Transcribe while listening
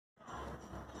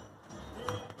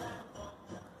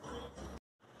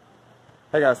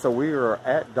Hey guys, so we are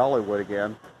at Dollywood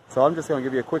again. So I'm just going to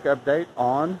give you a quick update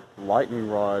on Lightning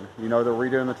Rod. You know they're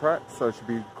redoing the track, so it should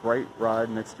be a great ride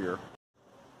next year.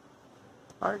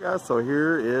 Alright guys, so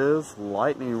here is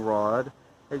Lightning Rod.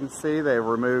 You can see they've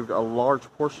removed a large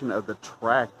portion of the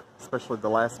track, especially the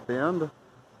last bend.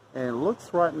 And it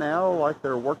looks right now like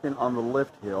they're working on the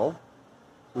lift hill.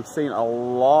 We've seen a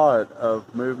lot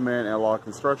of movement and a lot of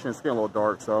construction. It's getting a little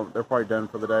dark, so they're probably done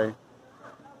for the day.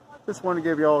 Just want to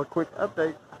give you all a quick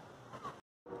update.